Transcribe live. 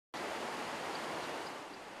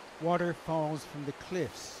Water falls from the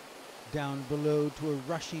cliffs down below to a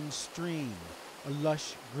rushing stream, a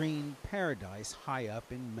lush green paradise high up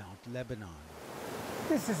in Mount Lebanon.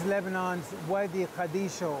 This is Lebanon's Wadi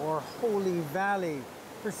Qadisha, or Holy Valley.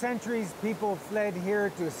 For centuries, people fled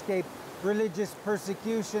here to escape religious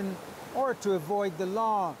persecution or to avoid the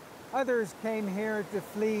law. Others came here to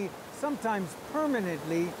flee, sometimes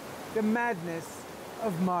permanently, the madness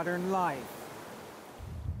of modern life.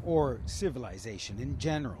 Or civilization in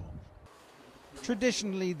general.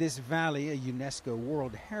 Traditionally, this valley, a UNESCO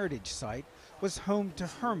World Heritage Site, was home to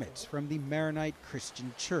hermits from the Maronite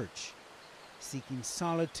Christian Church, seeking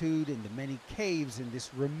solitude in the many caves in this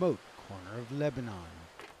remote corner of Lebanon.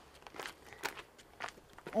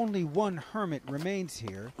 Only one hermit remains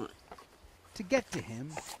here. To get to him,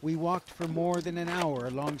 we walked for more than an hour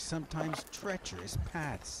along sometimes treacherous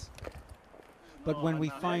paths. But when we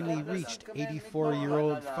finally reached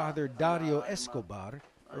 84-year-old Father Dariu Escobar,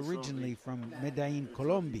 originally from Medellin,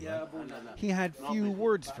 Colombia, he had few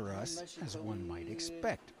words for us, as one might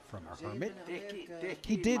expect from a hermit.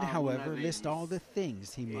 He did, however, list all the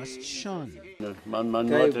things he must shun.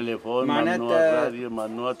 ممنوع تليفون، ممنوع راديو،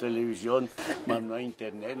 ممنوع تلفزيون، ممنوع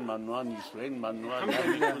انترنت، ممنوع نسوان، ممنوع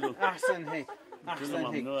أحسن هيك. أحسن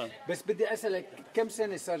هيك. بس بدي أسألك كم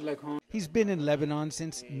سنة صار لك هون؟ He's been in Lebanon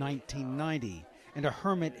since 1990 and a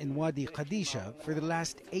hermit in Wadi Qadisha for the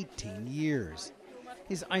last 18 years.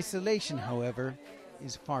 His isolation, however,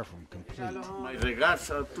 is far from complete. My regards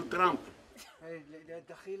to Trump.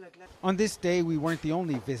 On this day, we weren't the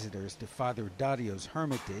only visitors to Father Dario's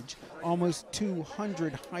hermitage. Almost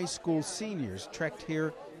 200 high school seniors trekked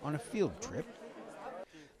here on a field trip.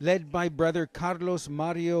 Led by Brother Carlos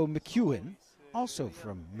Mario McEwen, also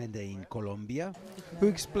from Medellin, Colombia, who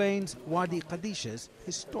explains Wadi Qadisha's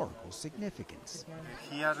historical significance.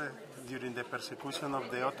 Here, during the persecution of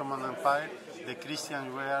the Ottoman Empire, the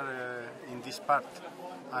Christians were in this part,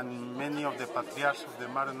 and many of the patriarchs of the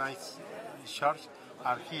Maronite Church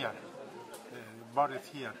are here, buried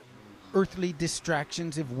here. Earthly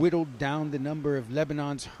distractions have whittled down the number of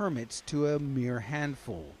Lebanon's hermits to a mere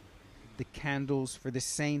handful. The candles for the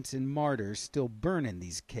saints and martyrs still burn in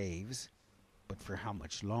these caves, but for how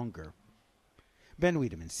much longer? Ben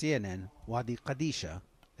Wiedemann, CNN, Wadi Qadisha,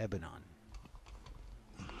 Lebanon.